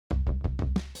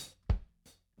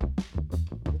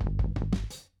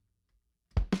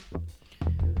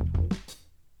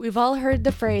We've all heard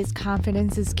the phrase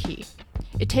confidence is key.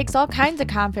 It takes all kinds of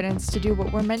confidence to do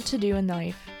what we're meant to do in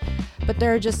life, but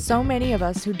there are just so many of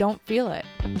us who don't feel it.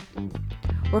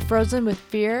 We're frozen with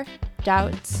fear,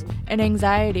 doubts, and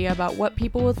anxiety about what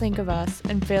people will think of us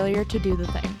and failure to do the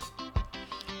thing.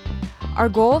 Our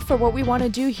goal for what we want to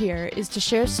do here is to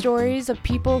share stories of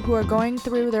people who are going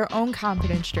through their own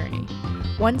confidence journey,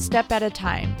 one step at a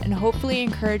time, and hopefully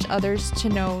encourage others to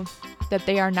know that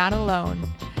they are not alone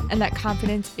and that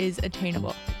confidence is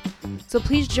attainable. So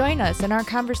please join us in our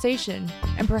conversation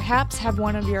and perhaps have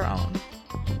one of your own.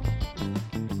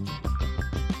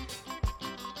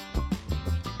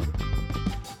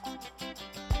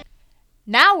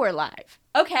 Now we're live.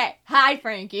 Okay. Hi,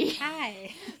 Frankie.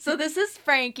 Hi. So this is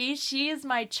Frankie. She is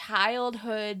my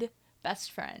childhood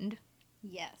best friend.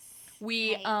 Yes.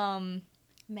 We,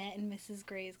 met in Mrs.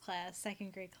 Gray's class,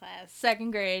 second grade class.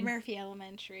 Second grade. Murphy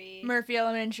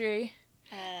Elementary.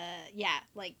 Yeah,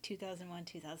 like 2001,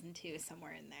 2002,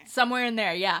 somewhere in there. Somewhere in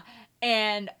there, yeah.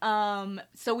 And,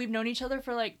 so we've known each other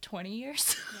for like 20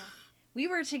 years. Yeah. We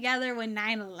were together when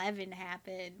 9/11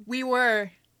 happened. We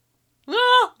were.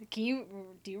 Do you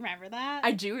remember that?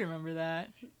 I do remember that.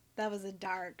 That was a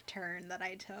dark turn that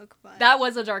I took, but that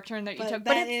was a dark turn that you took.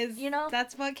 But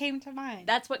that's what came to mind.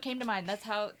 That's what came to mind. That's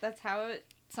how it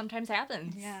sometimes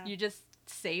happens. Yeah. You just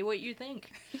say what you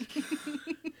think.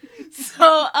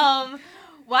 So,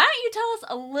 why don't you tell us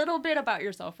a little bit about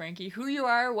yourself, Frankie? Who you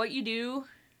are, what you do?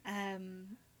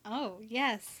 Oh,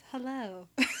 yes. Hello.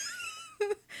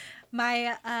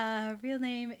 My real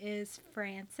name is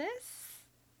Frances.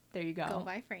 There you go. Go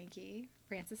by Frankie.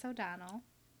 Frances O'Donnell.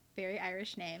 Very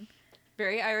Irish name.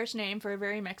 Very Irish name for a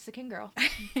very Mexican girl.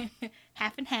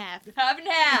 Half and half. Half and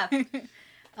half.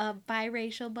 A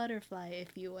biracial butterfly,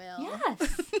 if you will.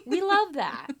 Yes. We love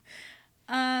that.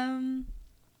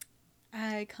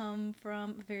 I come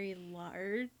from a very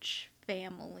large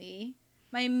family.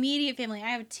 My immediate family, I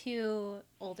have 2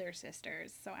 older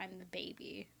sisters, so I'm the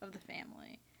baby of the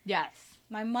family. Yes.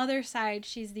 My mother's side,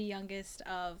 she's the youngest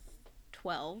of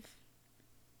 12.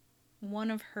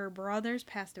 One of her brothers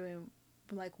passed away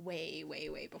like way, way,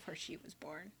 way before she was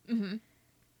born. Mm-hmm.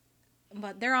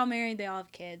 But they're all married. They all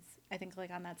have kids. I think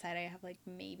like on that side I have like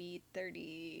maybe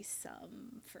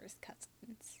 30-some first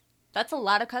cousins. That's a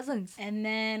lot of cousins. And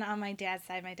then on my dad's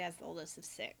side, my dad's the oldest of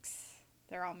 6.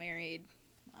 They're all married.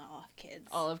 All have kids.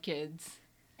 All have kids.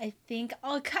 I think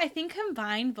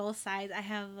combined both sides I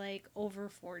have like over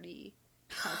 40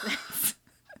 cousins.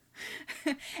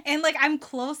 And like I'm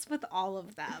close with all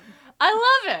of them. I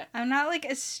love it. I'm not like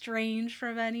estranged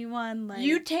from anyone. Like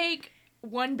you take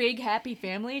one big happy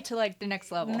family to like the next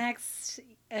level. Next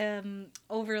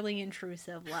overly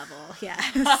intrusive level. Yes.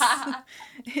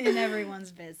 In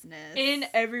everyone's business. In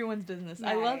everyone's business.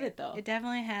 Right. I love it though. It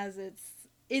definitely has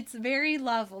it's very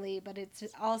lovely, but it's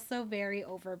also very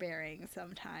overbearing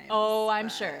sometimes. Oh, I'm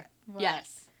sure.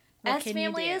 Yes. As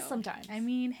family is sometimes. I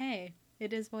mean, hey,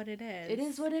 it is what it is. It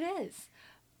is what it is.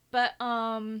 But,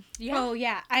 yeah. Oh,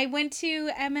 yeah. I went to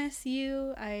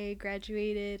MSU. I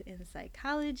graduated in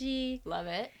psychology. Love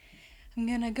it. I'm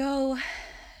going to go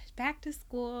back to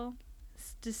school,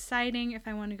 deciding if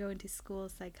I want to go into school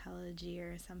psychology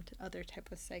or some other type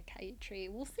of psychiatry.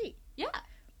 We'll see. Yeah.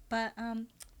 But,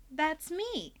 that's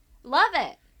me. Love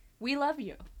it. We love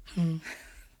you.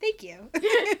 Thank you.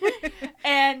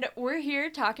 And we're here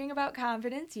talking about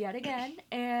confidence yet again.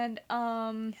 And,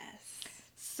 yes.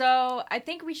 So I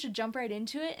think we should jump right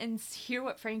into it and hear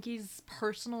what Frankie's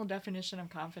personal definition of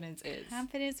confidence is.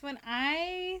 Confidence, when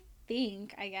I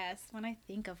think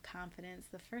of confidence,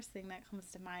 the first thing that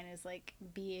comes to mind is like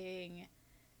being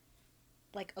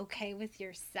like okay with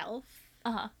yourself.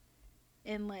 Uh-huh.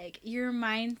 And like your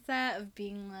mindset of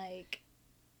being like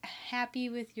happy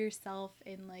with yourself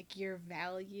and like your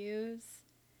values.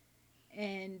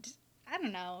 And I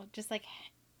don't know, just like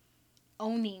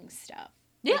owning stuff.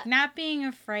 Yeah. Like not being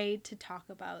afraid to talk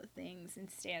about things and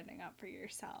standing up for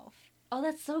yourself. Oh,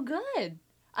 that's so good.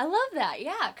 I love that.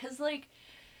 Yeah, because, like,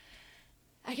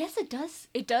 I guess it does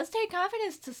take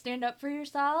confidence to stand up for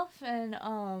yourself and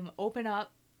open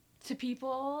up to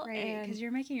people. Right, because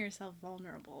you're making yourself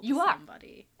vulnerable to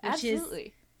somebody. Which Absolutely.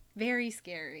 Is very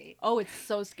scary. Oh, it's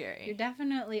so scary. You're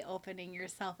definitely opening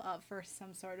yourself up for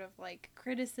some sort of, like,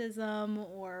 criticism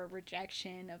or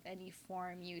rejection of any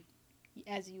form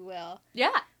as you will.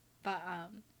 Yeah. But,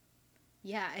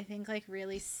 yeah, I think, like,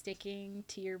 really sticking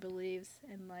to your beliefs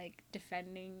and, like,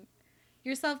 defending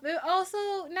yourself. But also,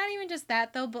 not even just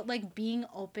that, though, but, like, being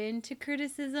open to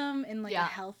criticism in, like, a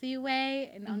healthy way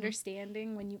and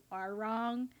understanding when you are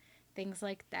wrong, things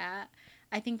like that.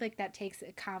 I think, like, that takes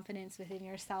a confidence within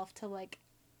yourself to, like,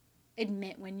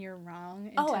 admit when you're wrong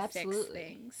and Oh, to absolutely. fix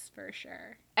things, for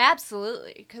sure.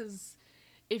 Absolutely, because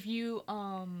if you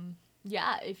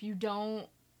if you don't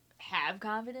have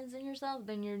confidence in yourself,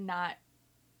 then you're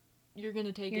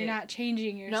gonna take You're it. not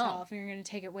changing yourself, and you're gonna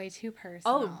take it way too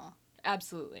personal. Oh,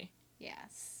 absolutely.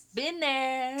 Yes. Been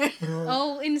there.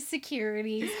 Oh,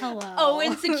 insecurities, hello. Oh,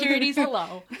 insecurities,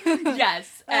 hello.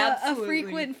 Yes, absolutely. A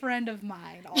frequent friend of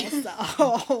mine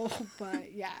also.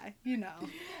 But yeah, you know.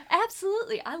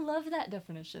 Absolutely. I love that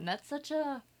definition. That's such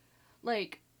a,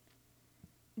 like,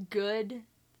 good,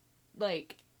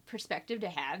 like, perspective to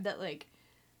have, that, like,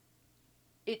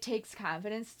 it takes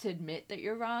confidence to admit that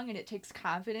you're wrong, and it takes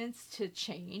confidence to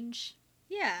change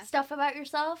stuff about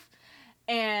yourself.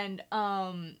 And,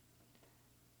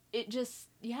 it just,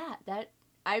 that,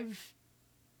 I've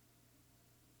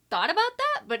thought about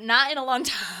that, but not in a long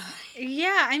time.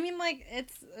 Yeah, I mean, like,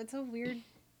 it's a weird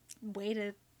way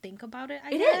to think about it,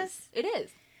 I guess. It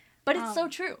is. But it's so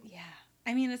true. Yeah.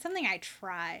 I mean, it's something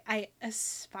I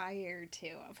aspire to.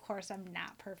 Of course, I'm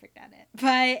not perfect at it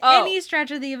by any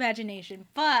stretch of the imagination,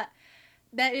 but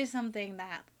that is something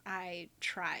that I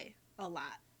try a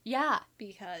lot. Yeah.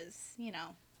 Because, you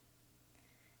know,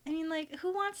 I mean, like,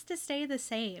 who wants to stay the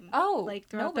same? Oh, like,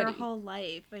 throughout their whole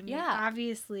life. I mean,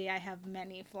 obviously, I have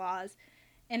many flaws,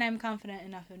 and I'm confident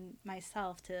enough in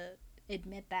myself to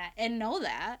admit that and know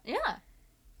that. Yeah.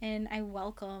 And I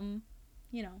welcome,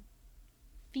 you know,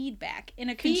 feedback in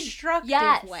a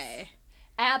constructive way.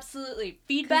 Absolutely.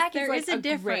 Feedback is like a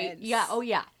difference.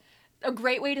 A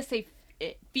great way to say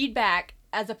feedback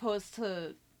as opposed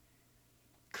to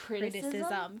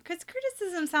criticism. Because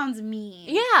criticism sounds mean.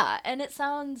 Yeah, and it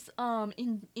sounds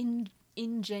ingenuine.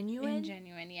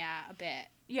 Ingenuine, yeah, a bit.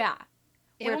 Yeah.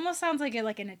 It almost sounds like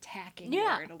an attacking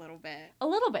word a little bit. A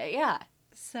little bit, yeah.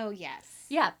 So yes.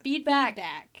 Yeah, feedback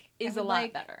is a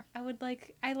lot better. I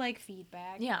like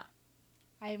feedback. Yeah.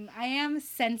 I am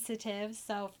sensitive,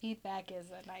 so feedback is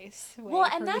a nice way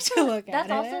to look at it. That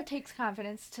also takes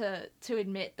confidence to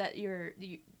admit that you're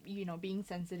being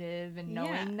sensitive and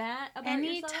knowing that about yourself.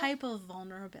 Any type of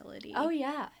vulnerability. Oh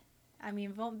yeah. I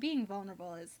mean, being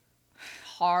vulnerable is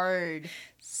hard.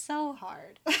 So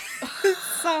hard.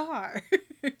 So hard.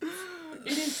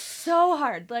 It is so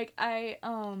hard. Like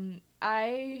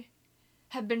I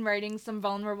have been writing some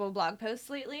vulnerable blog posts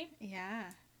lately. Yeah.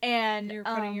 And you're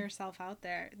putting yourself out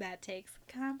there. That takes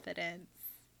confidence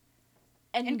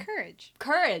and courage.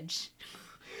 Courage,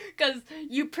 because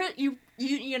you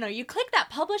click that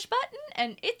publish button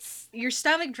and it's your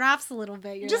stomach drops a little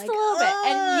bit. You're just like, a little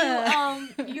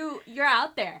bit, and you're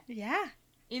out there. Yeah,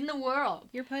 in the world.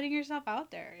 You're putting yourself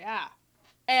out there. Yeah,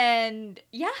 and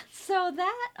so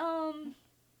that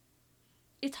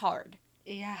it's hard.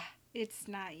 Yeah. It's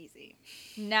not easy.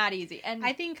 Not easy. And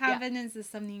I think confidence is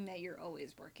something that you're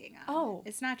always working on. Oh.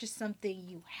 It's not just something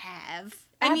you have.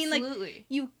 Absolutely.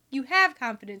 I mean, like, you have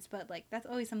confidence, but, like, that's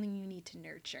always something you need to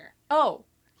nurture. Oh,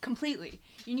 completely.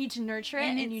 You need to nurture it,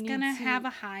 and you need to... it's going to have a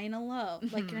high and a low.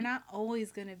 Mm-hmm. Like, you're not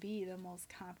always going to be the most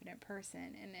confident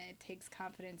person, and it takes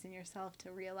confidence in yourself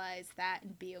to realize that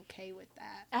and be okay with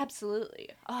that. Absolutely.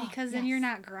 Oh, because then you're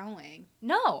not growing.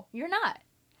 No, you're not.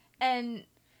 And...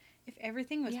 if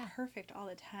everything was perfect all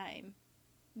the time,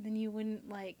 then you wouldn't,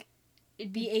 like,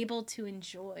 be able to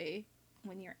enjoy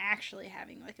when you're actually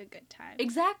having, like, a good time.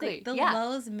 Exactly. Like, the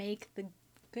lows make the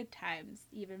good times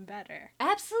even better.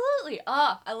 Absolutely.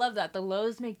 Oh, I love that. The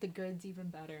lows make the goods even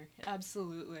better.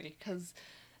 Absolutely. Because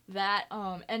that,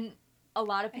 and a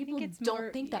lot of people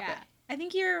don't think that way. I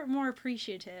think you're more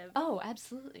appreciative. Oh,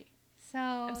 absolutely. So,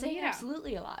 I'm saying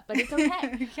absolutely a lot, but it's okay.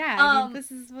 I mean,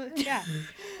 this is what,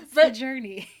 it's the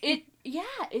journey.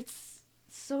 It's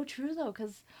so true, though,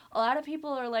 because a lot of people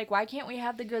are like, why can't we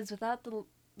have the goods without the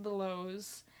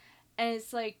lows? And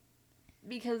it's like,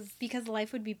 because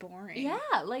life would be boring. Yeah,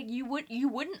 like, you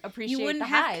wouldn't appreciate the highs. You wouldn't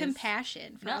have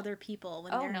compassion for other people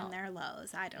when they're in their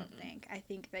lows, I don't think. I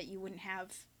think that you wouldn't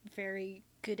have very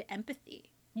good empathy.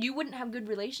 You wouldn't have good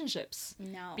relationships.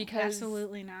 No, because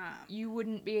absolutely not. You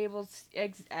wouldn't be able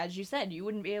to, as you said, you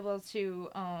wouldn't be able to,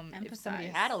 if somebody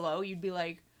had a low, you'd be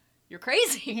like, you're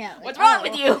crazy. Yeah, like, what's wrong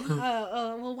with you?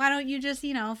 Well, why don't you just,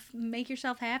 make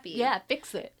yourself happy? Yeah,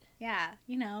 fix it. Yeah,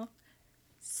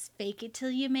 fake it till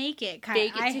you make it. I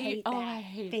hate that. Oh, I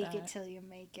hate fake that. Fake it till you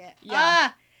make it.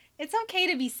 Yeah. It's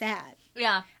okay to be sad.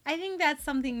 Yeah. I think that's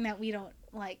something that we don't,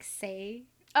 like, say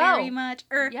very much.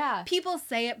 Or people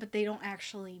say it, but they don't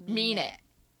actually mean it.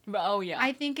 Oh, yeah.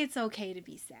 I think it's okay to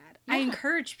be sad. Yeah. I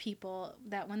encourage people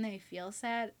that when they feel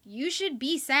sad, you should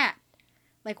be sad.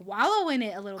 Like, wallow in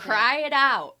it a little bit. Cry it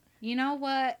out. You know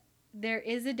what? there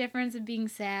is a difference in being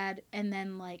sad and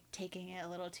then, like, taking it a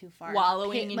little too far.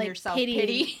 Wallowing in your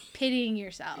self-pity. Pitying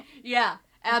yourself. Yeah,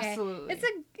 Okay? absolutely.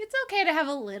 It's okay to have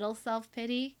a little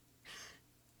self-pity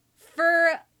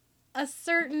for a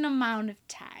certain amount of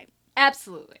time.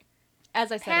 Absolutely.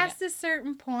 As I said Past a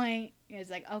certain point, it's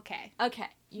like, okay. Okay.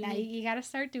 Now you got to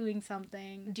start doing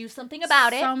something. Do something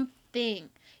about it. Something.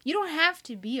 You don't have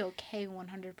to be okay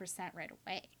 100% right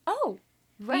away. Oh,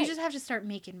 right. You just have to start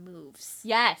making moves.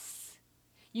 Yes.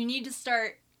 You need to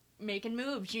start making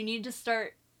moves. You need to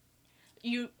start...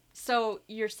 So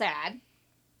you're sad.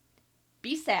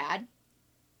 Be sad.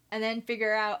 And then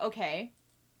figure out, okay,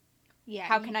 yeah,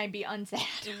 how can I be unsad?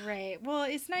 Right. Well,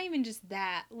 it's not even just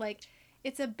that. Like,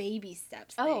 it's a baby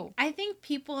steps thing. Oh. I think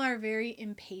people are very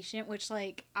impatient, which,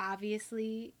 like,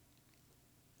 obviously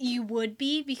you would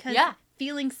be because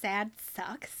feeling sad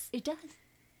sucks. It does.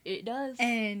 It does.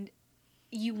 And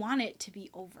you want it to be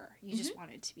over. You just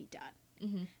want it to be done.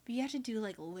 Mm-hmm. But you have to do,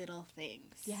 like, little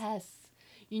things. Yes.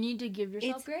 You need to give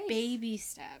yourself grace. Baby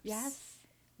steps. Yes.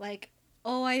 Like,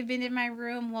 oh, I've been in my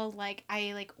room. Well, like,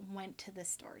 I, like, went to the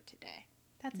store today.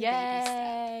 That's a baby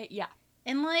step. Yeah.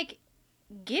 And, like,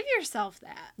 give yourself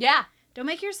that. Yeah. Don't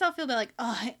make yourself feel bad, like,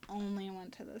 oh, I only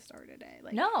went to the store today.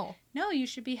 Like, no, you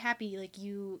should be happy. Like,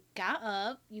 you got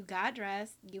up, you got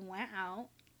dressed, you went out,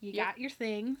 you got your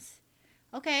things.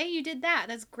 Okay, you did that.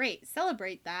 That's great.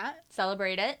 Celebrate that.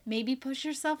 Celebrate it. Maybe push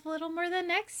yourself a little more the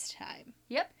next time.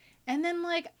 Yep. And then,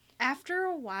 like, after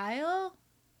a while,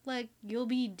 like, you'll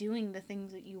be doing the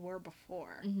things that you were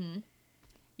before. Mm-hmm.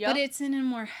 Yep. But it's in a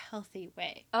more healthy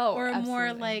way. Oh, or a absolutely.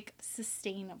 more, like,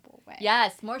 sustainable way.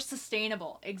 Yes, more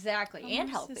sustainable. Exactly. And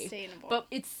healthy. Sustainable. But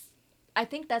I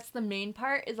think that's the main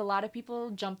part, is a lot of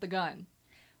people jump the gun.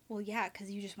 Well, yeah,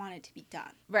 because you just want it to be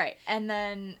done. Right. And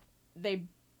then they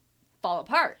fall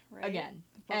apart again.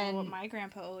 But and what my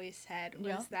grandpa always said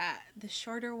was that the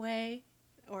shorter way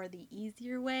or the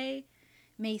easier way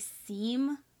may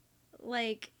seem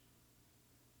like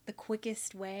the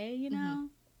quickest way, you know? Mm-hmm.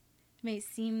 It may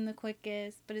seem the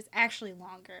quickest, but it's actually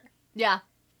longer. Yeah.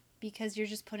 Because you're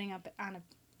just putting up on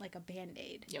a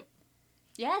Band-Aid. Yep.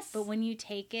 Yes. But when you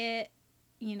take it,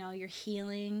 you know, you're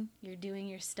healing, you're doing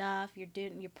your stuff, you're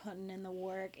putting in the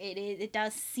work. It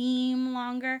does seem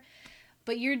longer,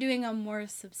 but you're doing a more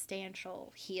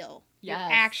substantial heal. Yes.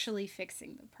 You're actually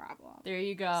fixing the problem. There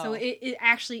you go. So it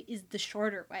actually is the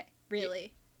shorter way,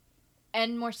 really.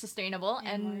 And more sustainable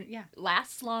and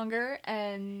lasts longer,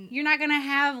 and you're not gonna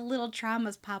have little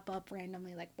traumas pop up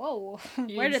randomly like, whoa,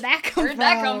 where did that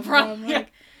come from?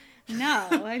 Like, no,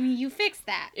 I mean, you fixed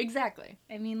that. Exactly.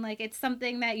 I mean, like, it's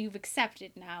something that you've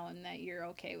accepted now and that you're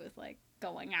okay with, like,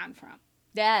 going on from.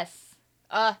 Yes.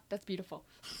 That's beautiful.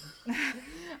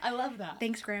 I love that.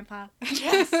 Thanks, Grandpa.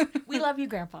 Yes. We love you,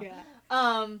 Grandpa.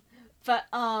 Yeah. But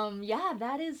yeah,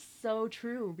 that is so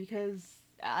true, because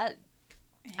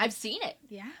I've seen it.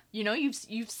 Yeah. You know,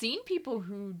 you've seen people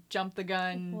who jump the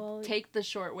gun, take the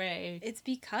short way. It's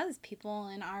because people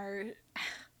in our...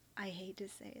 I hate to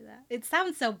say that. It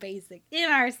sounds so basic. In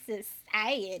our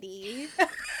society.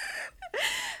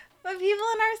 But people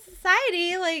in our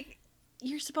society, like,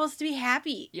 you're supposed to be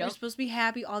happy. Yep. You're supposed to be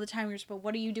happy all the time.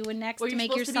 What are you doing next to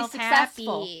make yourself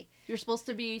happy? You're supposed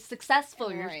to be successful.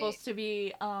 Right. You're supposed to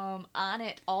be on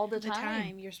it all the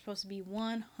time. You're supposed to be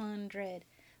 100.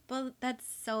 But that's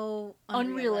so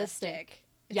unrealistic.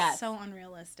 It's so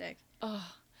unrealistic. Ugh.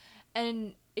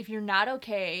 And if you're not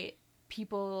okay,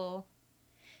 people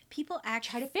act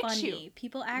try to funny. Fix you.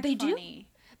 People act funny. Do.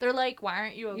 They're like, why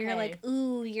aren't you okay? You're like,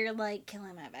 ooh, you're like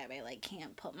killing my vibe. I like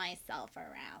can't put myself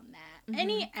around that. Mm-hmm.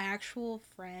 Any actual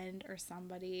friend or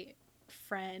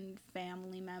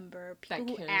family member,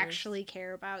 people who actually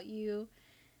care about you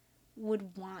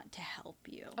would want to help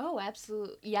you. Oh,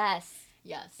 absolutely. Yes.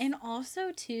 Yes. And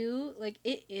also, too, like,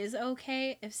 it is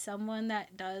okay if someone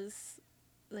that does,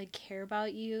 like, care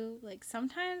about you, like,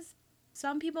 sometimes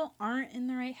some people aren't in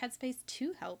the right headspace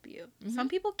to help you. Mm-hmm. Some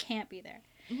people can't be there.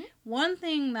 Mm-hmm. One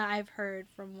thing that I've heard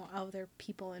from other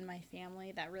people in my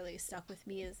family that really stuck with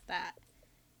me is that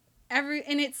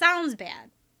and it sounds bad,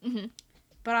 mm-hmm.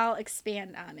 but I'll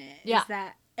expand on it, is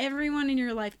that everyone in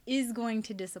your life is going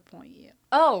to disappoint you.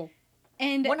 Oh,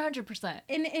 and 100%.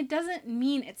 And it doesn't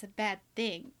mean it's a bad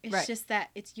thing. It's just that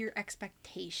it's your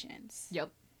expectations. Yep.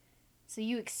 So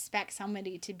you expect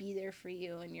somebody to be there for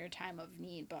you in your time of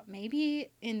need, but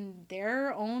maybe in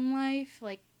their own life,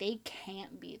 like, they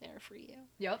can't be there for you.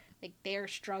 Yep. Like, they're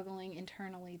struggling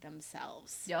internally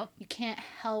themselves. Yep. You can't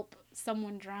help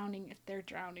someone drowning if they're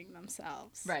drowning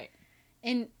themselves. Right.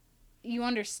 And you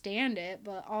understand it,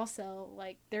 but also,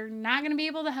 like, they're not going to be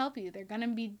able to help you. They're going to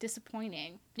be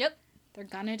disappointing. Yep. They're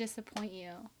going to disappoint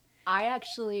you. I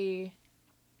actually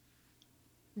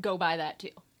go by that too.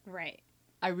 Right.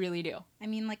 I really do. I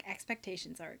mean, like,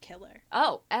 expectations are a killer.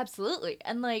 Oh, absolutely.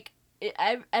 And, like,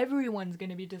 everyone's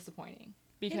going to be disappointing.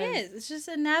 Because it is. It's just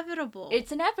inevitable.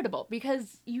 It's inevitable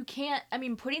because you can't, I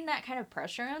mean, putting that kind of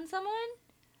pressure on someone,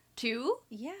 too,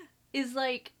 is,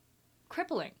 like,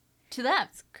 crippling to them.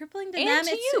 It's crippling to and them.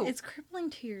 To you. It's crippling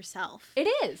to yourself. It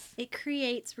is. It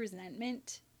creates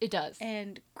resentment. It does.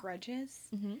 And grudges.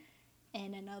 Mm-hmm.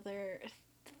 And another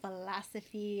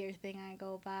philosophy or thing I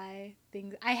go by.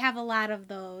 Things I have a lot of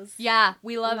those. Yeah,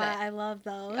 we love it. I love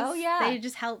those. Oh, yeah. They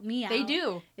just help me out. They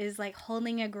do. Is, like,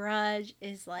 holding a grudge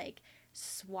is, like,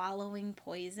 swallowing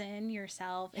poison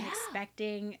yourself and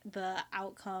expecting the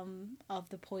outcome of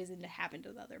the poison to happen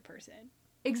to the other person.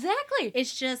 Exactly.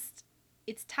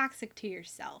 It's toxic to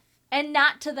yourself. And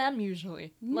not to them,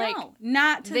 usually. No, like,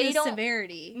 not to the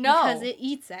severity. No. Because it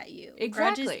eats at you.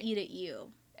 Exactly. Grudges eat at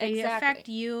you. They affect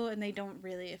you, and they don't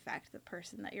really affect the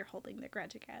person that you're holding the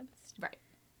grudge against. Right.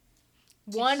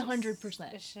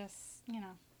 100%. It's just, you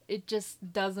know. It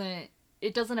just doesn't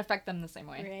affect them the same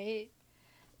way. Right.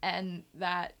 And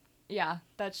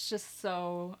that's just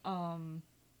so,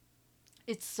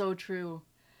 it's so true.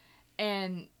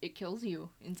 And it kills you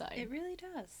inside. It really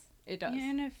does. It does.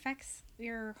 And it affects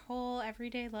your whole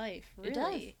everyday life, really. It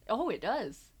does. Oh, it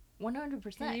does.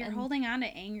 100%. You're holding on to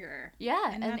anger.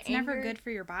 Yeah. And that's never good for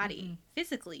your body.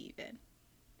 Physically, even.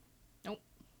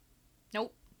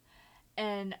 Nope.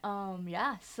 And,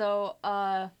 so,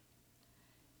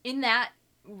 in that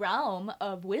realm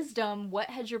of wisdom, what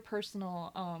has your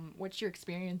personal, what's your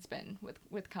experience been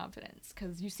with confidence?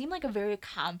 Because you seem like a very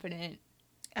confident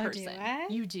person. Do I?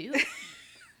 You do.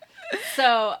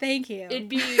 So thank you.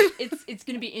 It's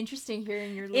gonna be interesting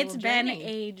hearing your little journey. Been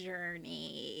a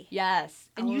journey. Yes.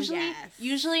 And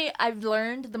usually I've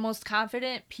learned the most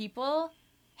confident people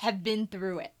have been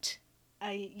through it.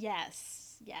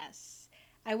 Yes.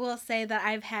 I will say that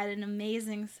I've had an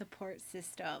amazing support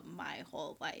system my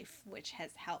whole life, which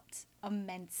has helped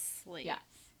immensely. Yes.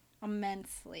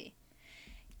 Immensely.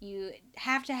 You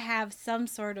have to have some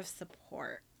sort of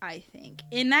support, I think.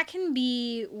 And that can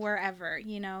be wherever,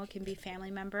 it can be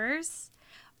family members.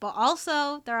 But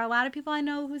also, there are a lot of people I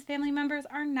know whose family members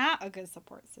are not a good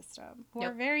support system, who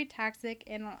are very toxic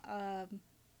and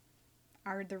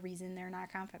are the reason they're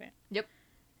not confident. Yep.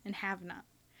 And have not.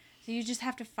 So you just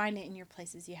have to find it in your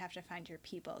places. You have to find your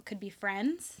people. It could be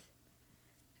friends.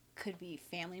 Could be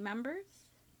family members.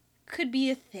 Could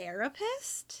be a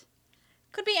therapist.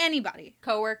 Could be anybody.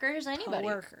 Coworkers, anybody.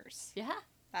 Coworkers. Yeah.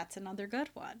 That's another good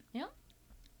one. Yeah.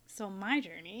 So my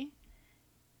journey,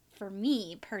 for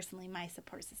me personally, my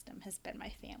support system has been my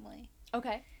family.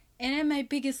 Okay. And in my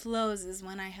biggest lows is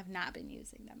when I have not been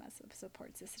using them as a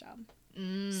support system.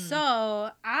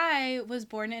 So I was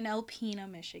born in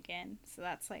Alpena, Michigan. So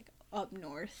that's like up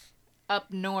north.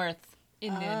 Up north.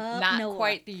 Not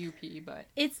quite the UP, but.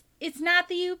 It's not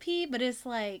the UP, but it's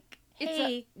like.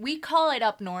 We call it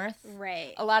up north.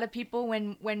 Right. A lot of people,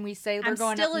 when we say we're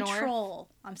going up north. I'm still a troll.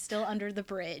 I'm still under the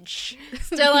bridge.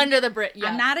 Still under the bridge, yeah.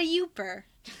 I'm not a Youper.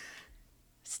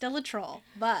 Still a troll,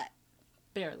 but.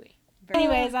 Barely.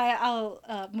 Anyways,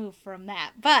 I'll move from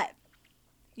that. But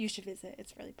you should visit.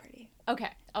 It's really pretty. Okay,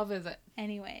 I'll visit.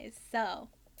 Anyways, so.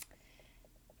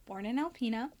 Born in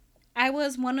Alpena. I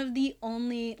was one of the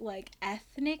only,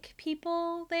 ethnic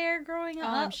people there growing up.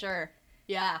 Oh, I'm sure.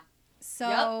 Yeah.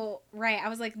 So, right, I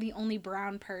was, the only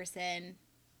brown person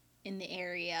in the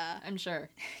area. I'm sure.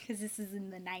 Because this is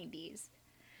in the 90s.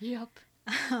 Yep.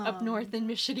 Up north in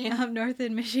Michigan. Up north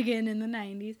in Michigan in the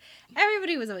 90s.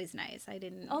 Everybody was always nice. I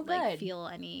didn't, feel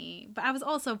any... But I was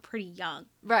also pretty young.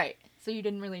 Right. So you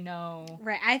didn't really know...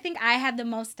 Right. I think I had the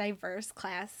most diverse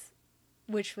class,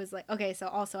 which was, okay, so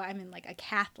also I'm in, a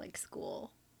Catholic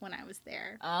school when I was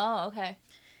there. Oh, okay.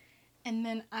 And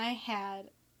then I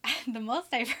had... the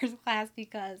most diverse class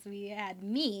because we had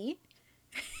me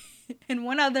and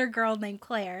one other girl named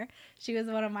Claire. She was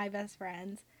one of my best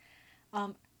friends.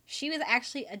 She was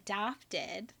actually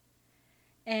adopted,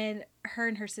 and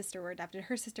her sister were adopted.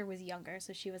 Her sister was younger,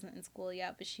 so she wasn't in school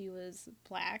yet, but she was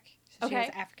black. So she was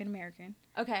African American.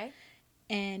 Okay.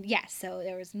 And yeah, so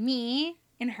there was me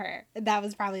and her. That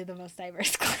was probably the most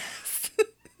diverse class.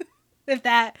 If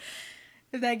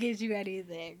that gives you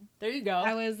anything. There you go.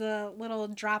 I was a little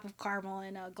drop of caramel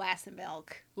in a glass of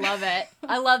milk. Love it.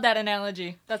 I love that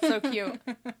analogy. That's so cute.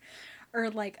 Or a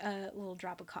little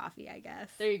drop of coffee, I guess.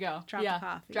 There you go. Drop of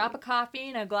coffee. Drop of coffee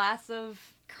and a glass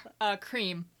of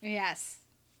cream. Yes.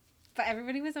 But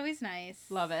everybody was always nice.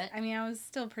 Love it. I mean, I was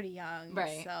still pretty young.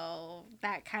 Right. So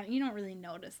that you don't really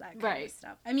notice that kind of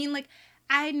stuff. I mean,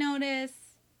 I notice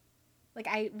Like,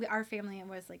 our family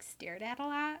was, like, stared at a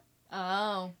lot.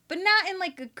 Oh. But not in,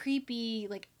 like, a creepy,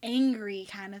 like, angry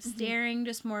kind of staring.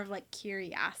 Just more of, like,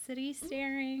 curiosity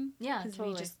staring. Yeah, because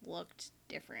totally. we just looked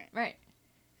different. Right.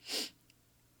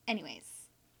 Anyways,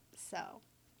 so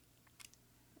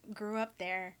grew up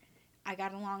there. I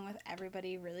got along with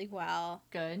everybody really well.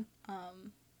 Good.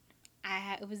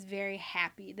 I was very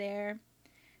happy there.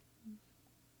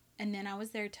 And then I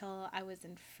was there till I was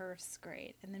in first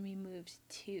grade. And then we moved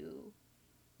to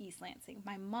East Lansing.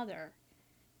 My mother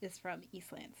is from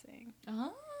East Lansing.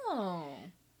 Oh.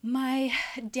 My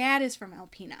dad is from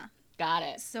Alpena. Got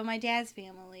it. So my dad's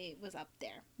family was up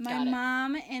there. My Got it.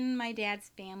 mom and my dad's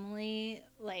family,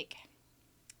 like,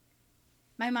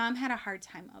 my mom had a hard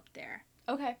time up there.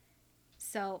 Okay.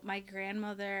 So my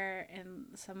grandmother and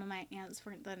some of my aunts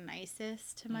weren't the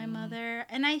nicest to my mother.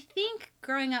 And I think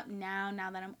growing up now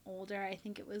that I'm older, I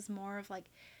think it was more of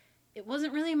like, it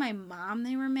wasn't really my mom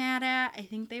they were mad at. I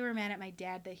think they were mad at my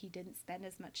dad that he didn't spend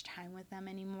as much time with them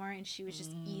anymore. And she was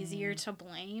just easier to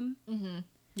blame. Mm-hmm.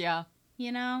 Yeah.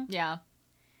 You know? Yeah.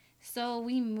 So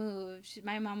we moved.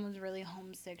 My mom was really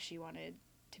homesick. She wanted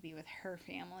to be with her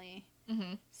family.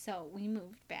 Mm-hmm. So we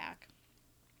moved back.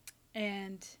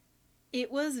 And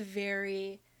it was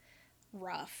very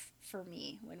rough for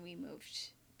me when we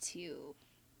moved to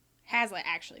Hazlitt.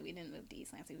 Actually, we didn't move to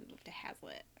East Lansing. We moved to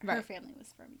Hazlitt. Her Right. family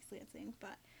was from East Lansing.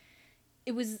 But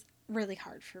it was really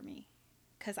hard for me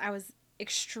because I was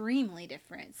extrememly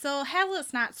different. So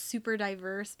Hazlitt's not super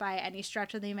diverse by any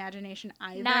stretch of the imagination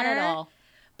either. Not at all.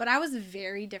 But I was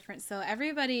very different. So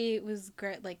everybody was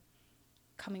great, like,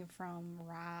 coming from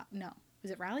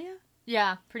was it Ralia?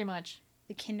 Yeah, pretty much.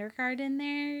 The kindergarten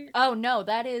there. Oh, no,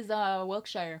 that is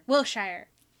Wilkshire. Wilkshire.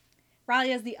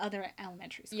 Ralia is the other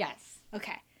elementary school. Yes.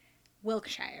 Okay.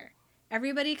 Wilkshire.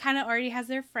 Everybody kind of already has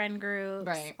their friend groups.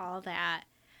 Right. All that.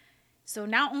 So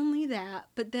not only that,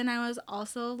 but then I was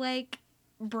also, like,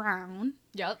 brown.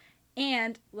 Yep.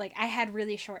 And, like, I had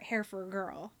really short hair for a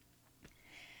girl.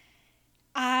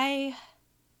 I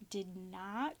did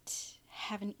not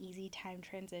have an easy time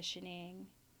transitioning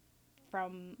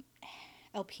from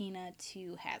Alpena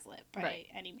to Hazlitt by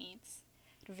any means.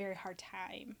 I had a very hard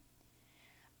time.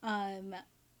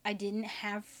 I didn't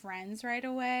have friends right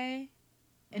away,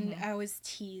 and I was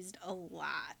teased a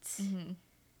lot. Mm-hmm.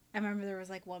 I remember there was,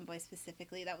 like, one boy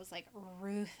specifically that was, like,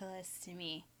 ruthless to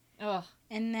me. Ugh.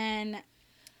 And then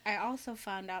I also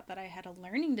found out that I had a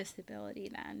learning disability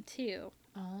then, too.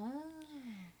 Oh.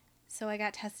 So I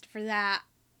got tested for that.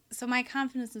 So my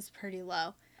confidence was pretty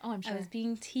low. Oh, I'm sure. I was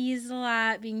being teased a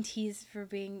lot,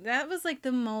 that was, like,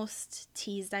 the most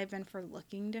teased I've been for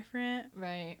looking different.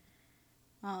 Right.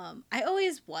 I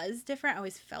always was different. I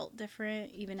always felt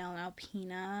different, even in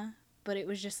Alpena. But it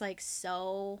was just, like,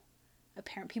 so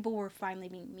apparent. People were finally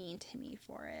being mean to me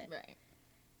for it. Right.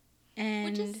 And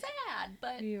which is sad,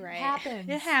 but you're right. It happens.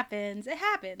 It happens. It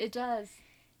happens. It does.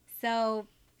 So,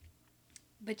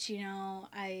 but,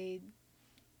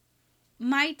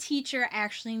 my teacher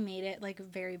actually made it, like,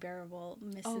 very bearable,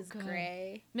 Mrs.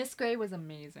 Gray. Miss Gray was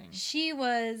amazing. She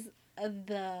was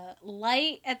the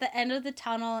light at the end of the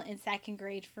tunnel in second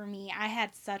grade for me. I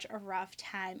had such a rough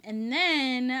time. And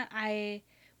then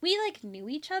we, like, knew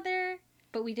each other,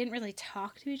 but we didn't really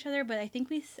talk to each other. But I think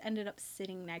we ended up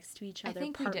sitting next to each other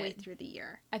partway through the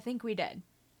year. I think we did.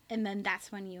 And then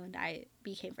that's when you and I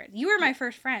became friends. You were my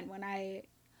first friend when I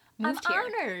moved here.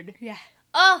 I'm honored. Yeah.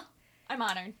 Oh, I'm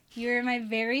honored. You were my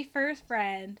very first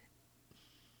friend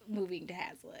moving to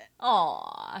Hazlitt.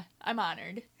 Aw, I'm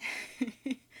honored.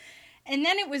 And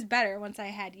then it was better once I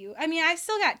had you. I mean, I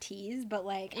still got teased, but,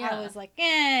 like, Yeah. I was like,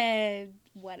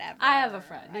 whatever. I have a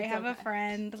friend. I It's have a okay.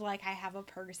 friend. Like, I have a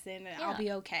person, and I'll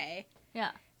be okay.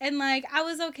 Yeah. And, like, I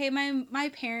was okay. My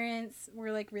parents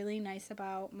were, like, really nice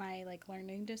about my, like,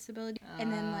 learning disability.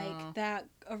 And then, like, that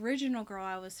original girl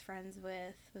I was friends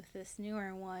with this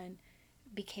newer one,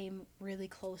 became really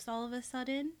close all of a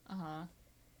sudden. Uh-huh.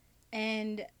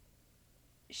 And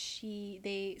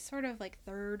they sort of, like,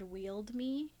 third wheeled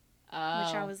me. Oh.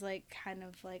 Which I was, like, kind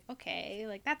of like, okay,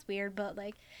 like, that's weird, but,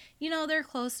 like, they're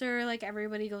closer, like,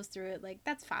 everybody goes through it, like,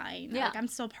 that's fine. Yeah. Like, I'm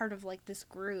still part of, like, this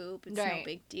group. It's Right. no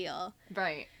big deal.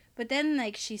 Right. But then,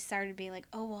 like, she started being like,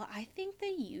 oh, well, I think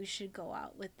that you should go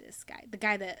out with this guy. The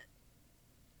guy that,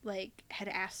 like, had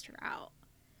asked her out.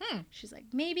 She's like,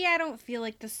 maybe I don't feel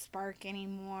like the spark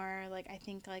anymore. Like, I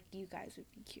think, like, you guys would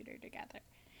be cuter together.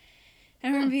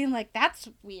 And I remember being like, that's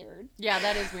weird. Yeah,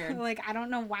 that is weird. Like, I don't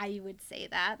know why you would say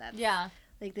that. That's, yeah.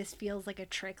 Like, this feels like a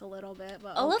trick a little bit,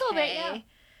 but A little bit, yeah.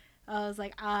 I was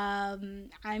like, I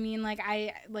mean,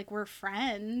 like, we're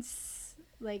friends.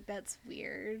 Like, that's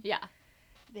weird. Yeah.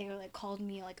 They, like, called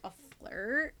me, like, a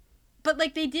flirt. But,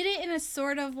 like, they did it in a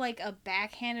sort of, like, a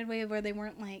backhanded way where they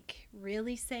weren't, like,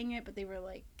 really saying it, but they were,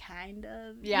 like, kind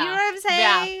of. Yeah. You know what I'm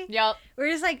saying? Yeah. Yep.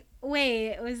 We're just like,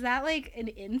 wait, was that, like, an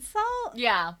insult?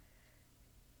 Yeah.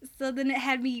 So then it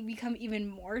had me become even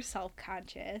more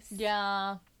self-conscious.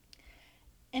 Yeah.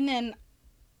 And then,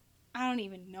 I don't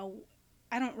even know.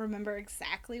 I don't remember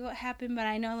exactly what happened, but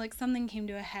I know, like, something came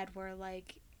to a head where,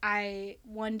 like, I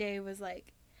one day was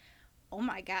like, oh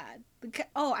my god.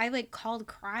 Oh, I like called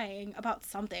crying about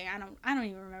something. I don't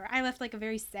even remember. I left like a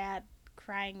very sad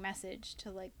crying message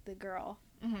to like the girl.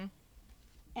 Mm-hmm.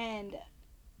 And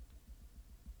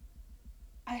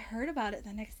I heard about it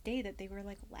the next day that they were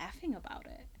like laughing about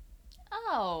it.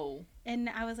 Oh. And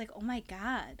I was like, "Oh my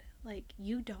god. Like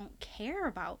you don't care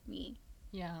about me.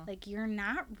 Yeah. Like you're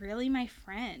not really my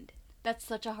friend." That's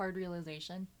such a hard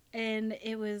realization. And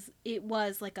it was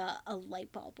like a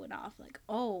light bulb went off. Like,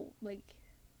 oh, like,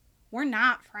 we're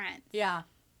not friends. Yeah.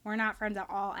 We're not friends at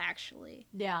all, actually.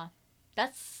 Yeah.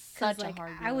 That's such like, a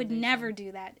hard realization. I would never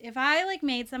do that. If I, like,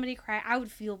 made somebody cry, I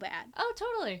would feel bad. Oh,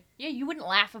 totally. Yeah, you wouldn't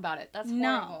laugh about it. That's horrible.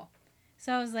 No.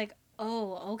 So I was like,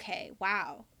 oh, okay,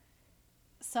 wow.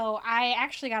 So I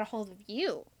actually got a hold of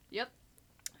you. Yep.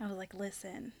 I was like,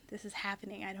 listen, this is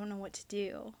happening. I don't know what to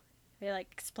do. I, like,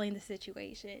 explained the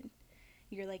situation.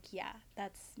 You're like, yeah,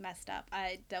 that's messed up.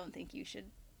 I don't think you should,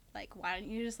 like, why don't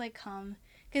you just, like, come?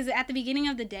 Because at the beginning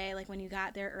of the day, like, when you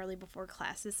got there early before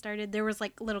classes started, there was,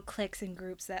 like, little cliques and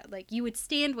groups that, like, you would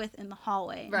stand with in the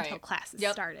hallway until classes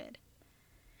started.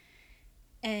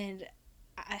 And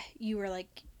you were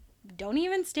like, don't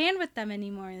even stand with them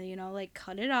anymore, you know, like,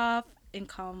 cut it off and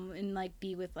come and, like,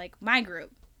 be with, like, my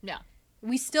group. No.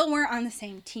 We still weren't on the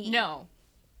same team. No.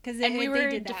 Because we were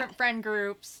in different friend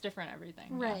groups, different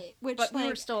everything. Right. Yeah. But we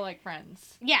were still, like,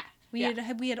 friends. Yeah. We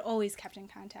had always kept in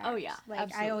contact. Oh, yeah. Like,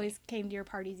 absolutely. I always came to your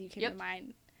parties, you came to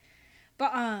mine.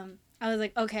 But, I was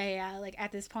like, okay, yeah, like,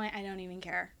 at this point, I don't even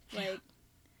care. Like,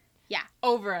 yeah.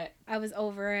 Over it. I was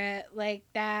over it. Like,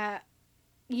 that,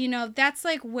 you know, that's,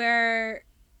 like, where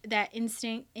that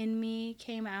instinct in me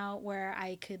came out where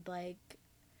I could, like,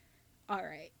 all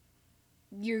right,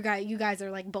 you guys are,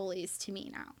 like, bullies to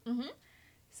me now. Mm-hmm.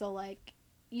 So, like,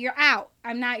 you're out.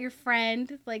 I'm not your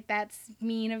friend. Like, that's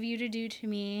mean of you to do to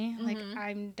me. Mm-hmm. Like,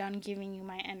 I'm done giving you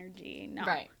my energy. No.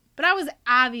 Right. But I was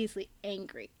obviously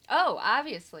angry. Oh,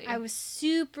 obviously. I was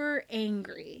super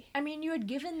angry. I mean, you had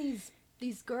given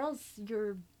these girls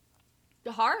your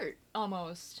heart,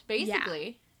 almost,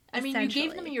 basically. Yeah, I mean, you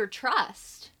gave them your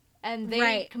trust, and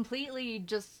they completely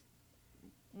just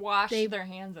washed their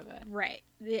hands of it. Right.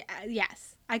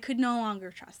 Yes. I could no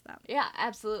longer trust them. Yeah,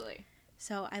 absolutely.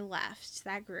 So I left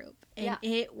that group, and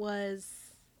it was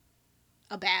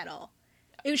a battle.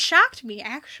 It shocked me,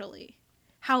 actually,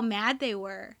 how mad they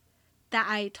were that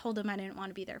I told them I didn't want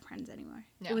to be their friends anymore.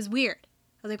 Yeah. It was weird.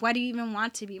 I was like, why do you even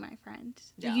want to be my friend?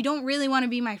 Yeah. You don't really want to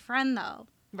be my friend, though.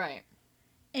 Right.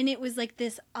 And it was like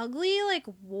this ugly, like,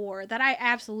 war that I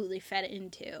absolutely fed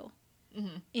into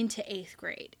 8th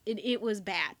grade. It was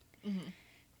bad. Mm-hmm.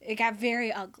 It got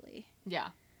very ugly. Yeah.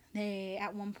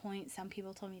 At one point, some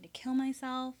people told me to kill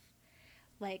myself.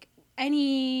 Like,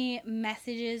 any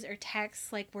messages or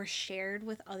texts, like, were shared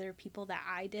with other people that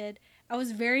I did. I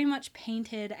was very much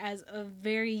painted as a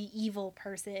very evil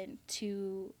person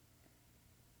to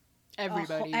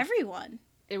everybody. Everyone.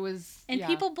 It was, and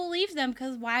people believed them,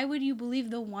 because why would you believe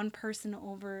the one person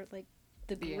over, like,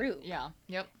 the group? Yeah.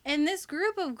 Yep. And this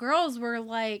group of girls were,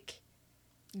 like,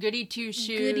 goody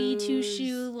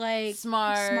two-shoe, like,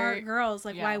 smart girls.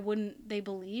 Like, why wouldn't they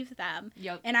believe them?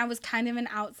 Yep. And I was kind of an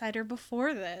outsider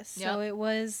before this, so it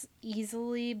was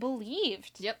easily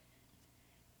believed. Yep.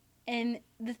 And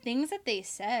the things that they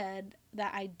said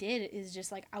that I did is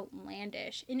just, like,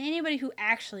 outlandish. And anybody who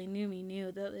actually knew me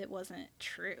knew that it wasn't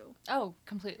true. Oh,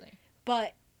 completely.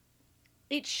 But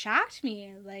it shocked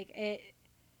me. Like, it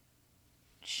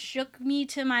shook me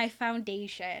to my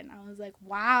foundation. I was like,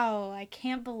 wow, I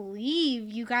can't believe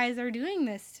you guys are doing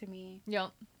this to me. Yep.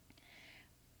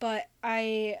 But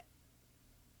I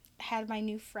had my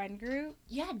new friend group.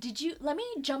 Yeah, let me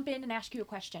jump in and ask you a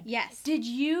question. Yes.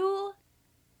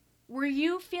 Were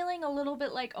you feeling a little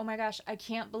bit like, oh my gosh, I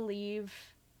can't believe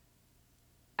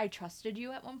I trusted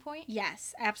you at one point?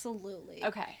 Yes, absolutely.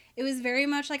 Okay. It was very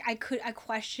much like I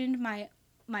questioned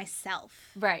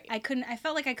myself. Right. I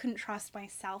felt like I couldn't trust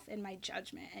myself in my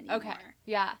judgment anymore. Okay.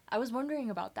 Yeah. I was wondering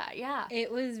about that. Yeah. It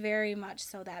was very much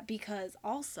so that, because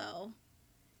also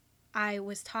I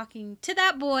was talking to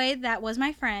that boy that was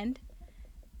my friend,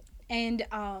 and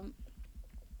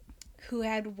who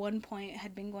at one point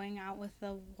had been going out with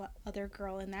the other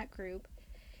girl in that group,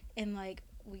 and, like,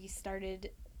 we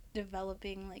started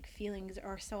developing like feelings,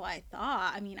 or so I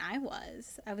thought. I mean, I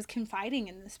was confiding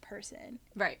in this person.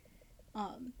 Right.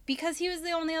 Because he was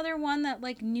the only other one that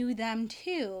like knew them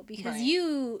too, because Right.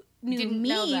 you knew Didn't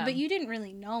know me, them. but you didn't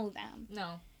really know them.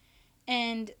 No.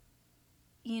 And,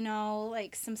 you know,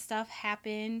 like some stuff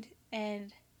happened,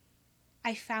 and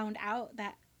I found out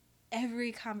that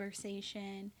every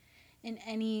conversation and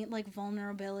any like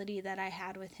vulnerability that I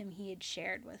had with him, he had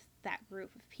shared with that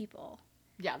group of people.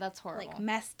 Yeah, that's horrible.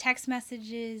 Like text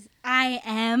messages,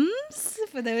 IMs,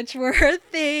 for which were a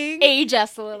thing. Age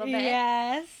us a little bit.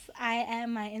 Yes, I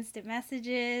am, my instant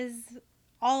messages,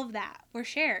 all of that were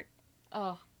shared.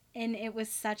 Oh. And it was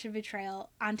such a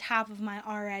betrayal on top of my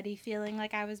already feeling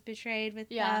like I was betrayed with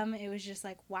them. It was just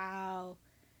like, wow.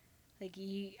 Like,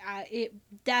 it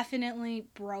definitely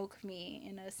broke me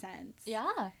in a sense.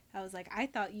 Yeah. I was like, I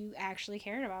thought you actually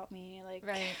cared about me. Like,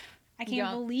 right. I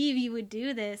can't believe you would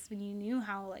do this when you knew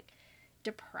how, like,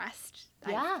 depressed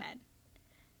I've been.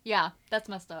 Yeah, that's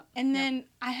messed up. And then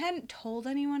I hadn't told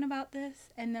anyone about this.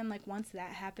 And then, like, once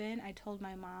that happened, I told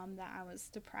my mom that I was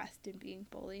depressed and being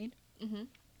bullied. Mm-hmm.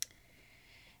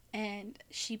 And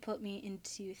she put me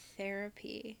into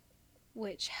therapy,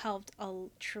 which helped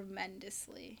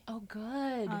tremendously. Oh,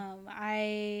 good.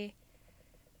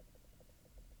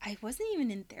 I wasn't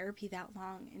even in therapy that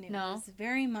long, and it was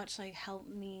very much like helped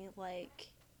me. Like,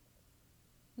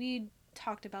 we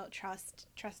talked about trust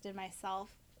in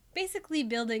myself, basically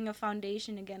building a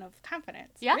foundation again of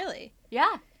confidence. Yeah, really.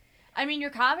 Yeah, I mean, your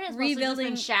confidence must have just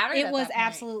been shattered. It was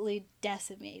absolutely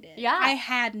decimated. Yeah, I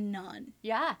had none.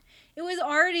 Yeah, it was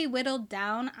already whittled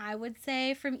down. I would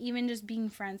say from even just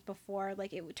being friends before,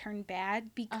 like it would turn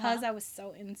bad because I was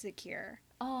so insecure.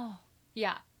 Oh,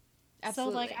 yeah.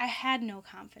 Absolutely. So, like, I had no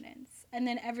confidence. And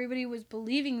then everybody was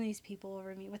believing these people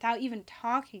over me without even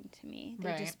talking to me.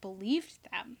 They just believed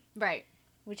them. Right.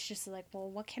 Which just like, well,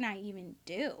 what can I even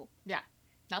do? Yeah.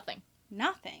 Nothing.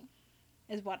 Nothing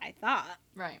is what I thought.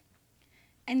 Right.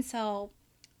 And so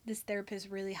this therapist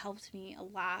really helped me a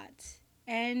lot.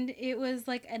 And it was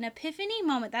like an epiphany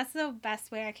moment. That's the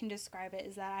best way I can describe it,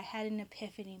 is that I had an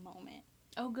epiphany moment.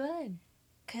 Oh, good.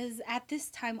 Because at this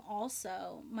time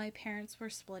also, my parents were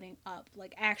splitting up,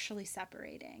 like actually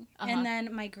separating. And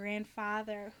then my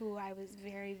grandfather, who I was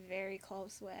very, very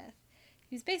close with,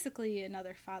 he was basically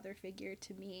another father figure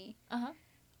to me,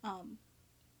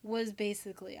 was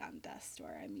basically on death's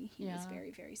door. I mean, he was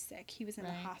very, very sick. He was in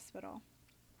the hospital.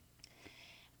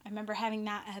 I remember having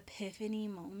that epiphany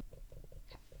moment.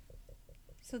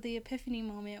 So the epiphany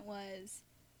moment was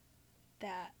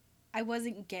that I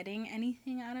wasn't getting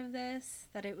anything out of this,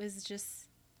 that it was just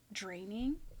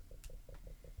draining.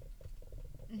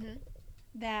 Mm-hmm.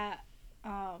 That,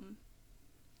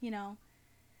 you know,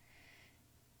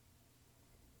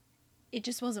 it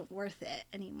just wasn't worth it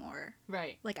anymore.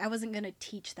 Right. Like, I wasn't going to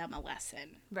teach them a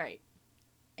lesson. Right.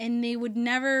 And they would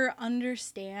never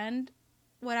understand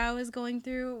what I was going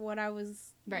through, what I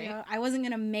was, you know, I wasn't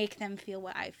going to make them feel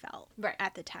what I felt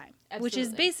at the time. Absolutely. Which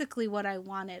is basically what I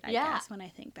wanted, I guess, when I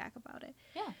think back about it.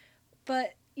 Yeah.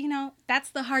 But, you know, that's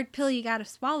the hard pill you got to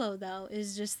swallow, though,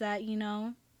 is just that, you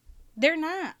know, they're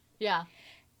not. Yeah.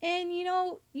 And, you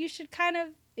know, you should kind of,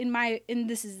 and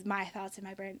this is my thoughts in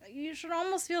my brain, you should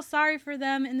almost feel sorry for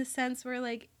them in the sense where,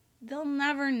 like, they'll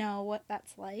never know what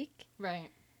that's like. Right.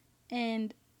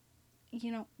 And,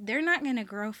 you know, they're not going to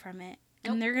grow from it.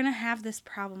 Nope. And they're going to have this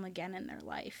problem again in their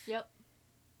life. Yep.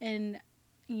 And,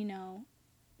 you know,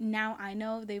 now I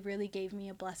know they really gave me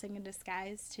a blessing in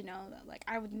disguise to know that, like,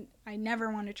 I never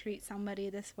want to treat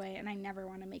somebody this way, and I never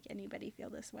want to make anybody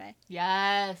feel this way.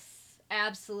 Yes.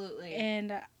 Absolutely.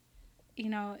 And, you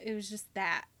know, it was just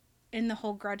that. And the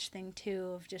whole grudge thing,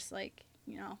 too, of just, like,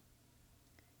 you know,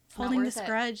 holding this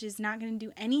grudge is not going to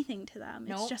do anything to them.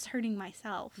 Nope. It's just hurting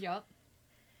myself. Yep.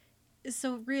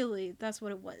 So really, that's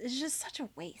what it was. It's just such a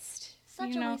waste.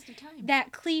 Such a waste of time.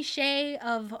 That cliche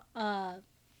of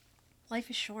life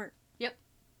is short. Yep.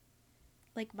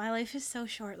 Like, my life is so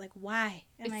short. Like, why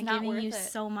am I giving you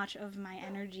so much of my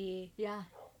energy? Yeah.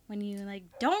 When you, like,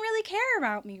 don't really care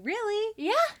about me, really?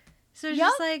 Yeah. So it's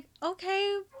just like,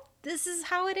 okay, this is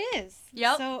how it is.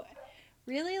 Yep. So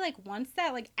really, like, once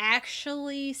that, like,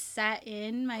 actually set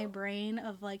in my brain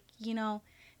of, like, you know,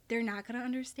 they're not going to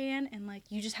understand, and, like,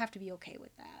 you just have to be okay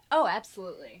with that. Oh,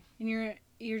 absolutely. And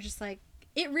you're just, like,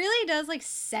 it really does, like,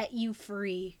 set you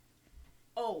free.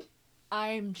 Oh,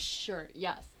 I'm sure,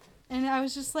 yes. And I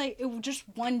was just, like, it was just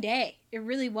one day. It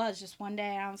really was just one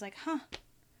day, and I was like,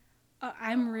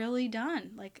 I'm really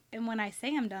done. Like, and when I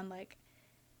say I'm done, like,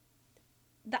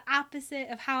 the opposite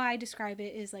of how I describe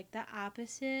it is, like, the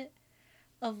opposite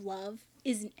of love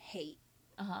isn't hate.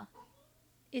 Uh-huh.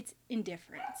 It's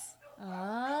indifference. Oh.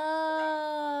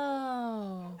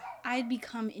 I'd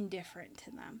become indifferent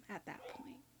to them at that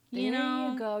point. There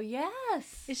you go.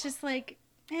 Yes. It's just like,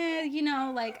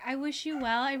 like, I wish you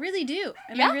well. I really do.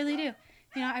 And Yeah. I really do.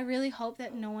 I really hope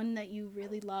that no one that you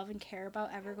really love and care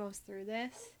about ever goes through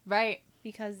this. Right.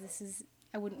 Because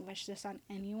I wouldn't wish this on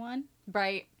anyone.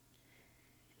 Right.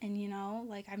 And,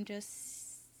 like,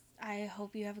 I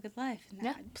hope you have a good life.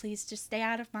 And please just stay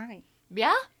out of mine.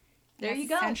 Yeah. There you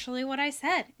go. Essentially what I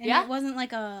said. And it wasn't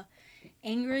like a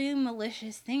angry,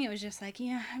 malicious thing. It was just like,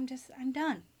 I'm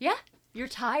done. Yeah. You're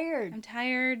tired. I'm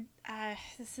tired.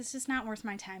 This is just not worth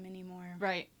my time anymore.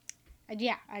 Right.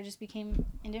 I just became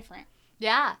indifferent.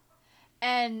 Yeah.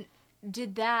 And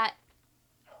did that,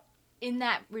 in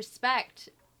that respect,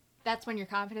 that's when your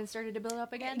confidence started to build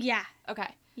up again? Yeah. Okay.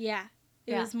 Yeah.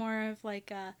 It was more of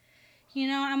like,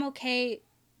 I'm okay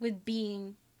with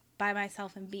being by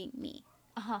myself and being me.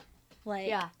 Uh-huh.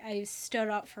 Like, I stood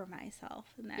up for myself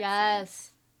in that Yes.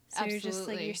 sense. So Absolutely. you're just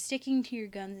like, you're sticking to your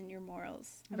guns and your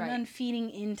morals. I'm right. done feeding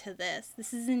into this.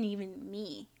 This isn't even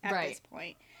me at right. this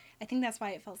point. I think that's why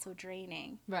it felt so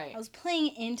draining. Right. I was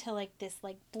playing into, like, this,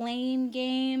 like, blame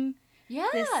game. Yeah.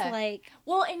 This, like,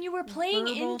 well, and you were playing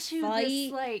into fight.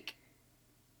 This, like,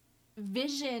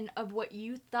 vision of what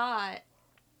you thought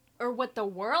or what the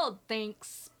world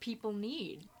thinks people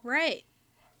need. Right.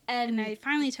 And I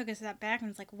finally took a step back and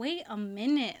was like, wait a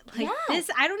minute. Like, this,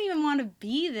 I don't even want to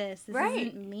be this. This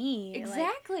isn't me.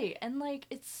 Exactly. Like, and, like,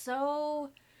 it's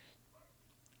so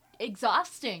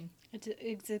exhausting.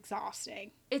 It's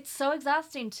exhausting. It's so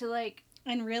exhausting to, like...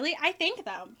 And really, I thank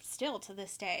them still to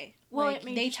this day. Well, like,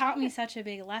 they taught me such a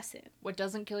big lesson. What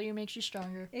doesn't kill you makes you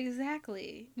stronger.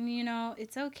 Exactly.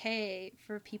 It's okay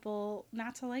for people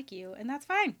not to like you, and that's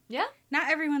fine. Yeah. Not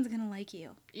everyone's going to like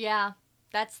you. Yeah.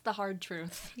 That's the hard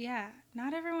truth. Yeah.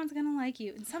 Not everyone's going to like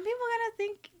you. And some people are going to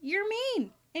think you're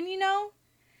mean. And,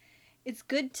 it's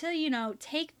good to,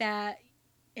 take that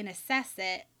and assess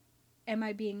it. Am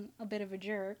I being a bit of a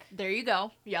jerk? There you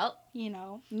go. Yep.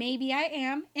 Maybe I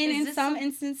am. And in some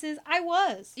instances, I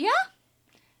was. Yeah.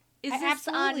 Is this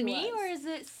on me was. or is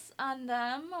it on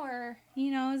them or?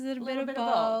 Is it a bit of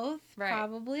both? Right.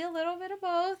 Probably a little bit of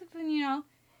both. And,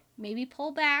 maybe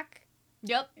pull back.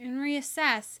 Yep. And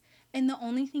reassess. And the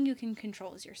only thing you can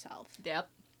control is yourself. Yep.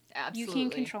 Absolutely. You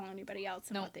can't control anybody else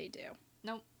and what they do.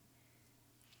 Nope.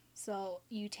 So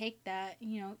you take that,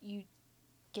 you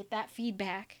get that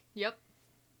feedback. Yep.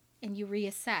 And you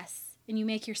reassess. And you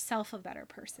make yourself a better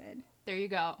person. There you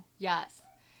go. Yes.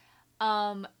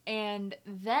 And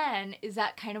then, is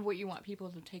that kind of what you want people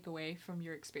to take away from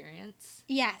your experience?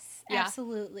 Yes,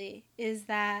 absolutely. Is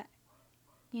that,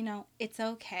 it's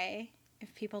okay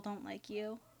if people don't like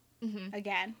you. Mm-hmm.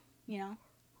 Again, you're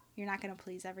not going to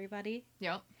please everybody.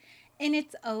 Yep. And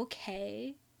it's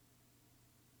okay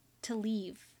to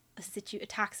leave a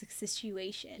toxic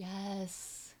situation.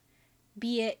 Yes.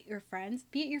 Be it your friends,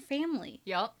 be it your family.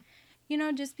 Yep.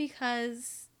 Just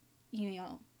because,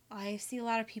 I see a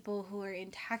lot of people who are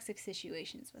in toxic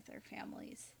situations with their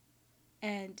families.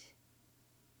 And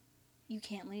you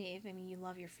can't leave. I mean, you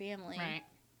love your family. Right.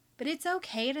 But it's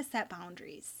okay to set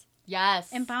boundaries. Yes.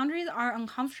 And boundaries are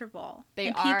uncomfortable.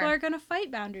 And people are going to fight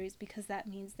boundaries because that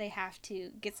means they have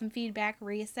to get some feedback,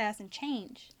 reassess, and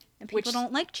change. And people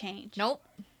don't like change. Nope.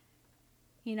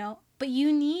 But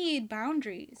you need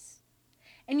boundaries.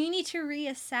 And you need to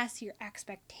reassess your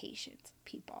expectations,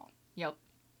 people. Yep.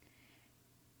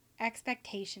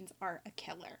 Expectations are a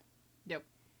killer. Yep.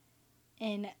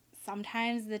 And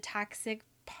sometimes the toxic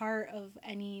part of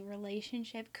any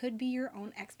relationship could be your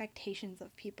own expectations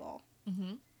of people.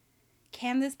 Mm-hmm.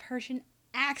 Can this person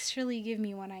actually give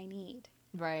me what I need?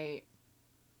 Right.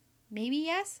 Maybe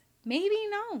yes. Maybe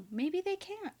no. Maybe they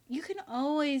can't. You can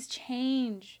always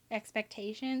change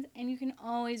expectations and you can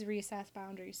always reassess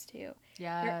boundaries too.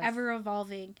 Yes. You're ever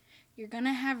evolving. You're going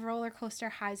to have roller coaster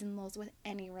highs and lows with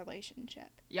any relationship.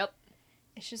 Yep.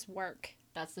 It's just work.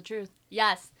 That's the truth.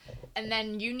 Yes. And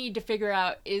then you need to figure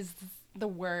out, is the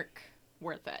work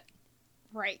worth it?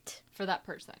 Right. For that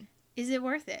person. Is it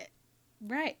worth it?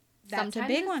 Right. That's Sometimes a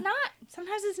big one. Not.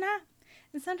 Sometimes it's not.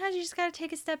 And sometimes you just got to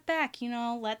take a step back,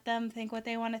 let them think what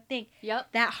they want to think.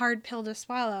 Yep. That hard pill to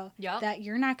swallow. Yep. That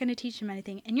you're not going to teach them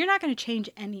anything. And you're not going to change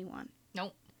anyone.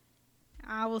 Nope.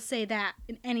 I will say that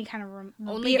in any kind of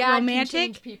only God romantic, can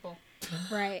change people.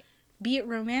 Right. Be it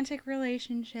romantic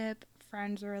relationship,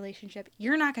 friends relationship,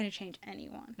 you're not going to change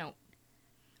anyone. Nope.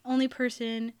 Only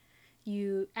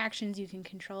actions you can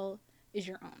control is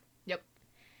your own. Yep.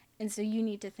 And so you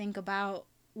need to think about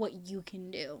what you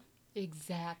can do.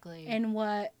 Exactly. And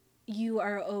what you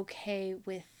are okay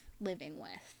with living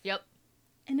with. Yep.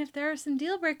 And if there are some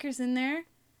deal breakers in there,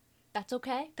 That's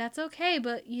okay. that's okay.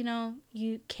 But,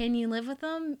 can you live with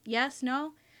them? Yes,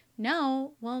 no?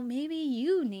 No. Well, maybe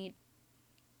you need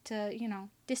to,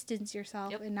 distance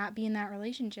yourself and not be in that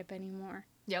relationship anymore.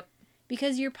 Yep.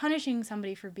 Because you're punishing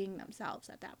somebody for being themselves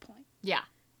at that point. Yeah.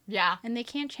 Yeah. And they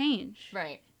can't change.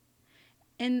 Right.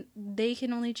 And they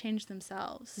can only change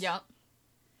themselves. Yep.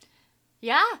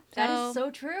 Yeah, that is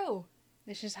so true.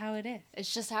 It's just how it is.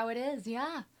 It's just how it is,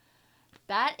 yeah.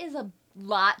 That is a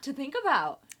lot to think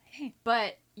about. Hey.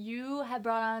 But you have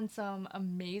brought on some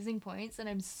amazing points, and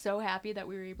I'm so happy that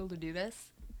we were able to do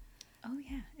this. Oh,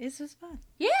 yeah. This was fun.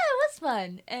 Yeah, it was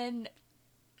fun. And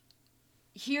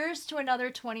here's to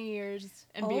another 20 years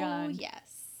and beyond. Oh,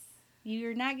 yes.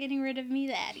 You're not getting rid of me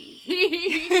that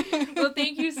easy. Well,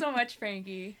 thank you so much,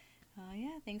 Frankie. Oh,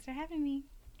 yeah. Thanks for having me.